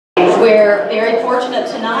We're very fortunate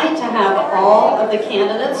tonight to have all of the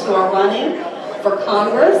candidates who are running for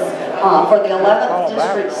Congress for the 11th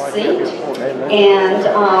district seat, and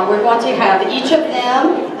we're going to have each of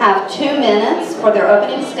them have 2 minutes for their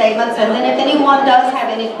opening statements, and then if anyone does have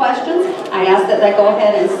any questions, I ask that they go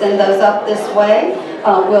ahead and send those up this way.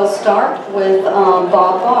 We'll start with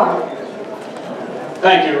Bob Barr.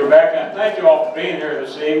 Thank you, Rebecca, and thank you all for being here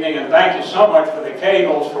this evening, and thank you so much for the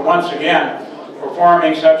Cagles for once again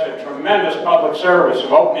performing such a tremendous public service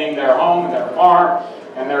of opening their home and their farm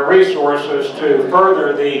and their resources to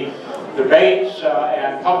further the debates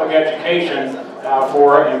and public education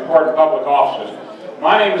for important public offices.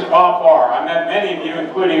 My name is Bob Barr. I met many of you,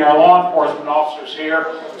 including our law enforcement officers here,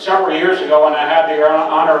 several years ago when I had the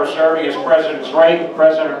honor of serving as President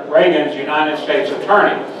Reagan's United States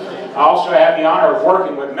Attorney. I also had the honor of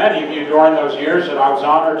working with many of you during those years that I was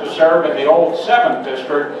honored to serve in the old 7th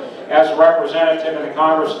District as a representative in the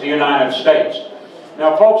Congress of the United States.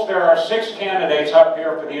 Now, folks, there are 6 candidates up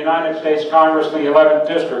here for the United States Congress in the 11th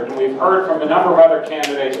District, and we've heard from a number of other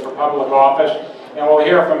candidates for public office, and we'll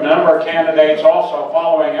hear from a number of candidates also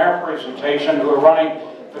following our presentation who are running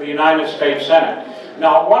for the United States Senate.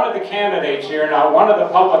 Now, one of the candidates here, one of the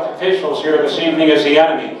public officials here this evening is the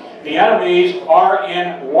enemy. The enemies are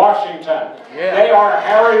in Washington. Yeah. They are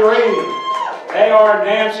Harry Reid. They are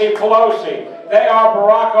Nancy Pelosi. They are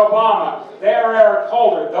Barack Obama. They are Eric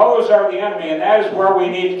Holder. Those are the enemy, and that is where we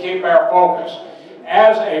need to keep our focus.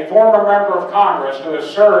 As a former member of Congress who has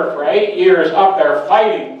served for 8 years up there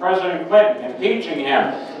fighting President Clinton, impeaching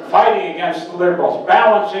him, fighting against the liberals,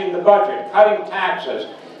 balancing the budget, cutting taxes,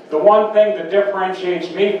 the one thing that differentiates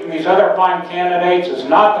me from these other fine candidates is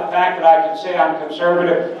not the fact that I can say I'm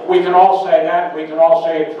conservative. We can all say that. We can all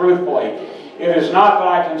say it truthfully. It is not that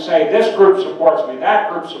I can say this group supports me, that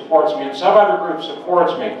group supports me, and some other group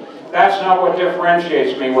supports me. That's not what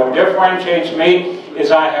differentiates me. What differentiates me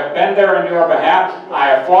is I have been there on your behalf. I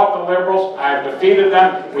have fought the liberals. I have defeated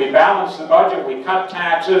them. We balanced the budget. We cut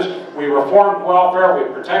taxes. We reformed welfare. We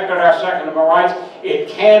protected our Second Amendment rights. It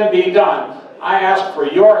can be done. I ask for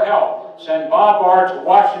your help. Send Bob Barr to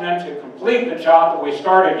Washington to complete the job that we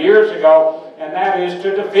started years ago, and that is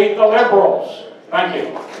to defeat the liberals. Thank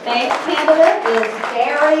you. Next candidate is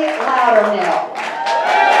Barry Loudermilk.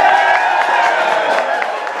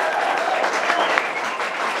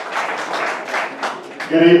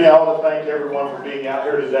 Good evening. I want to thank everyone for being out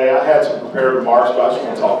here today. I had some prepared remarks, but I just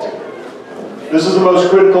want to talk to you. This is the most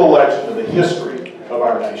critical election in the history of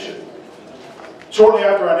our nation. Shortly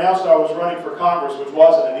after I announced I was running for Congress, which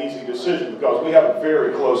wasn't an easy decision because we have a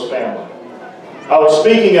very close family, I was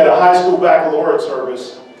speaking at a high school baccalaureate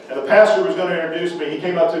service, and the pastor was going to introduce me. He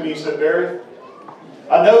came up to me and said, "Barry,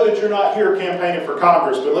 I know that you're not here campaigning for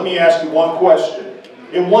Congress, but let me ask you one question.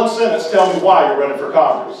 In one sentence, tell me why you're running for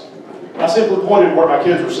Congress." I simply pointed to where my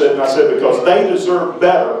kids were sitting, and I said, because they deserve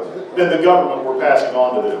better than the government we're passing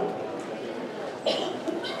on to them.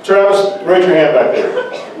 Travis, raise your hand back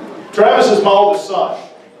there. Travis is my oldest son.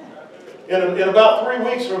 In about 3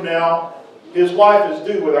 weeks from now, his wife is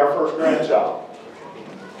due with our first grandchild.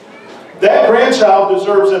 That grandchild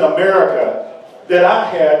deserves an America that I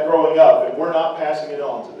had growing up, and we're not passing it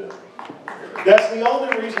on to them. That's the only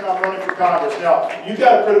reason I'm running for Congress. Now, you've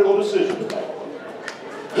got a critical decision to make.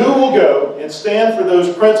 Who will go and stand for those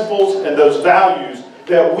principles and those values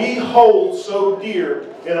that we hold so dear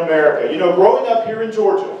in America? You know, growing up here in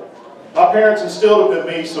Georgia, my parents instilled in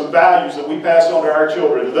me some values that we pass on to our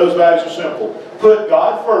children, and those values are simple. Put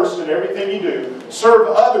God first in everything you do. Serve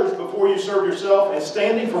others before you serve yourself, and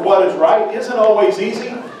standing for what is right isn't always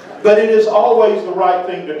easy, but it is always the right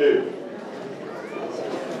thing to do.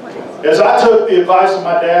 As I took the advice of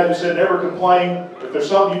my dad who said, never complain. If there's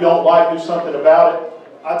something you don't like, do something about it.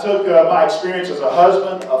 I took my experience as a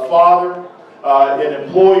husband, a father, an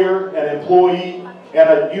employer, an employee, and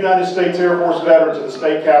a United States Air Force veteran to the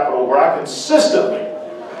state capitol, where I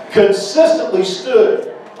consistently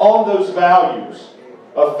stood on those values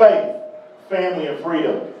of faith, family, and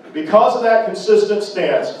freedom. Because of that consistent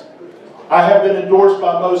stance, I have been endorsed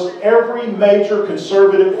by most every major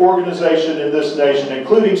conservative organization in this nation,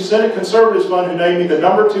 including Senate Conservatives Fund, who named me the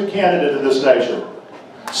 #2 candidate in this nation,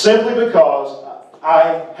 simply because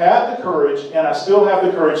I had the courage, and I still have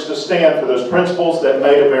the courage, to stand for those principles that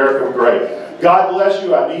made America great. God bless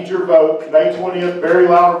you. I need your vote. May 20th, Barry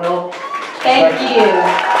Loudermilk. Thank you.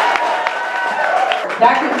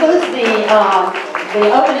 That concludes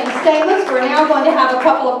the opening statements. We're now going to have a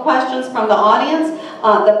couple of questions from the audience.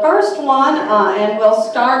 The first one, and we'll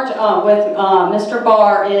start with Mr.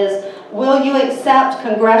 Barr, is, will you accept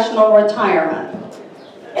congressional retirement?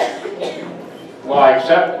 Well, I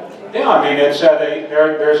accept Yeah, I mean, it's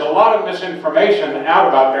there's a lot of misinformation out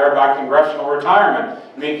about there about congressional retirement.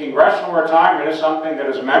 I mean, congressional retirement is something that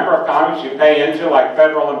as a member of Congress you pay into, like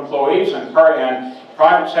federal employees and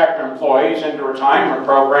private sector employees, into retirement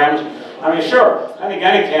programs. I mean, sure, I think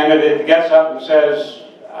any candidate that gets up and says,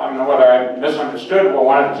 I don't know whether I misunderstood, but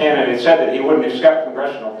one of the candidates said that he wouldn't accept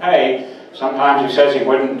congressional pay. Sometimes he says he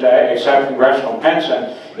wouldn't accept congressional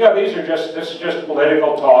pension. You know, this is just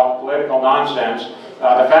political talk, political nonsense.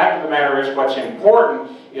 The fact of the matter is, what's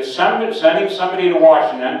important is sending somebody to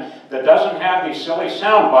Washington that doesn't have these silly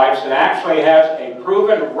sound bites, that actually has a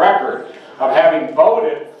proven record of having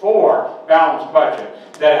voted for balanced budget,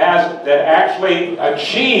 that actually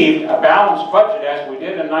achieved a balanced budget as we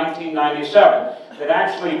did in 1997, that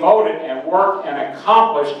actually voted and worked and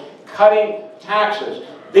accomplished cutting taxes.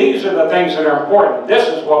 These are the things that are important. This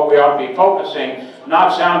is what we ought to be focusing,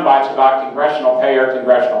 not sound bites about congressional pay or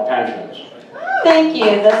congressional pensions. Thank you.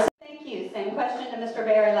 Thank you. Same question to Mr.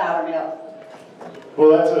 Barry Loudermilk.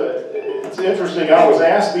 Well, it's interesting. I was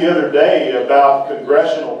asked the other day about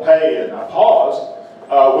congressional pay, and I paused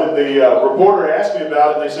when the reporter asked me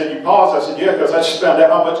about it. And they said, "You paused?" I said, "Yeah, because I just found out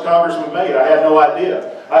how much congressmen made. I had no idea.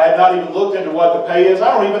 I had not even looked into what the pay is.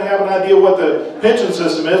 I don't even have an idea what the pension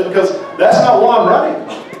system is, because that's not why I'm running."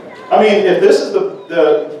 I mean, if this is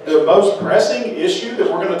the most pressing issue that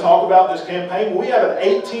we're going to talk about in this campaign, we have an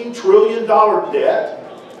 $18 trillion debt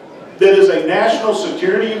that is a national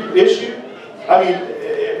security issue. I mean,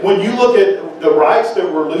 when you look at the rights that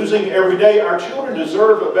we're losing every day, our children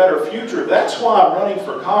deserve a better future. That's why I'm running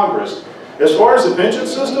for Congress. As far as the pension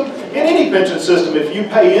system, in any pension system, if you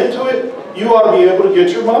pay into it, you ought to be able to get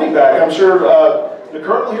your money back. I'm sure the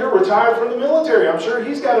colonel here retired from the military. I'm sure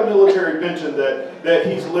he's got a military pension that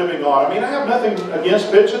he's living on. I mean, I have nothing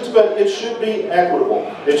against pensions, but it should be equitable.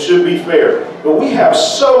 It should be fair. But we have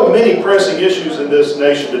so many pressing issues in this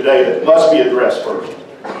nation today that must be addressed first.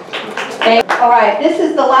 Okay. All right, this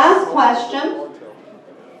is the last question.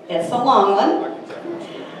 It's a long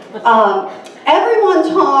one. Everyone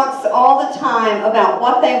talks all the time about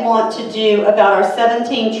what they want to do about our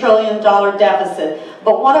 $17 trillion deficit,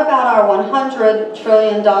 but what about our $100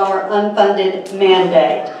 trillion unfunded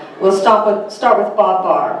mandate? We'll start with Bob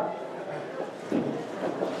Barr.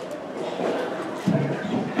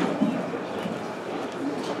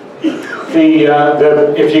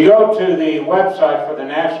 If you go to the website for the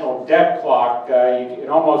National Debt Clock, it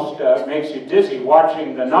almost makes you dizzy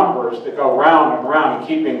watching the numbers that go round and round and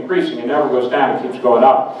keep increasing. It never goes down, it keeps going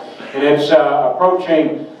up. And it's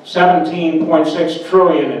approaching 17.6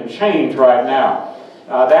 trillion and change right now.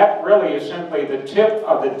 That really is simply the tip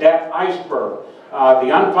of the debt iceberg. The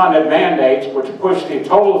unfunded mandates, which push the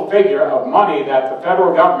total figure of money that the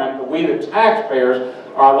federal government, that we the taxpayers,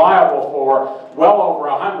 are liable for, well over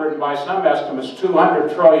 100, and by some estimates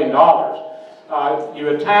 $200 trillion. You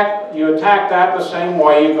attack that the same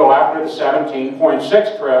way you go after the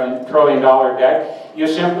 $17.6 trillion debt. You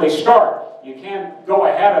simply start. You can't go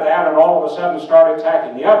ahead of that and all of a sudden start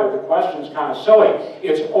attacking the other. The question's kind of silly.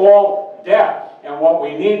 It's all debt. And what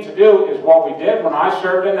we need to do is what we did when I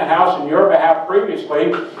served in the House on your behalf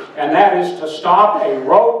previously, and that is to stop a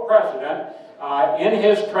rogue president in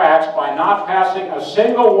his tracks by not passing a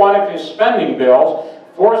single one of his spending bills,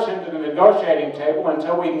 force him to the negotiating table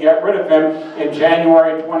until we can get rid of him in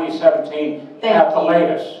January 2017 at the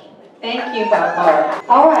latest. Thank you, Bob Barr.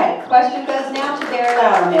 All right, question goes now to Barry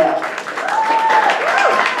Loudermilk.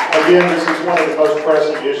 Again, this is one of the most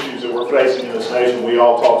pressing issues that we're facing in this nation. We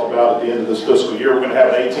all talked about at the end of this fiscal year, we're going to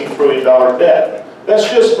have an $18 trillion debt. That's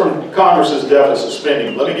just from Congress's deficit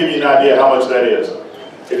spending. Let me give you an idea how much that is.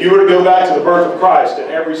 If you were to go back to the birth of Christ and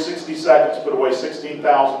every 60 seconds put away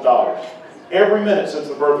 $16,000, every minute since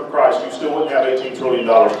the birth of Christ, you still wouldn't have $18 trillion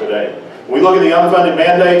today. When we look at the unfunded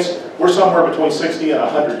mandates, we're somewhere between $60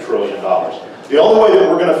 and $100 trillion. The only way that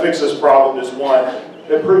we're going to fix this problem is, one,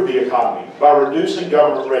 improve the economy by reducing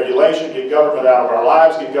government regulation, get government out of our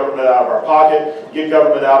lives, get government out of our pocket, get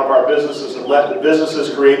government out of our businesses, and let the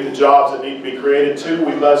businesses create the jobs that need to be created. Two,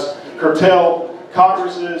 we must curtail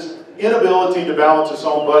Congress's inability to balance its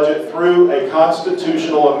own budget through a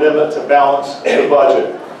constitutional amendment to balance the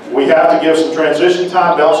budget. We have to give some transition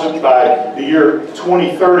time, balance it by the year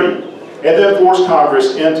 2030, and then force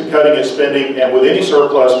Congress into cutting its spending, and with any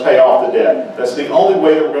surplus, pay off the debt. That's the only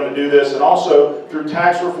way that we're going to do this, and also through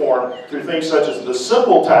tax reform, through things such as the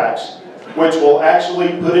simple tax, which will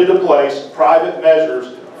actually put into place private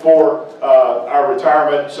measures for our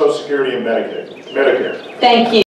retirement, Social Security, and Medicare. Thank you.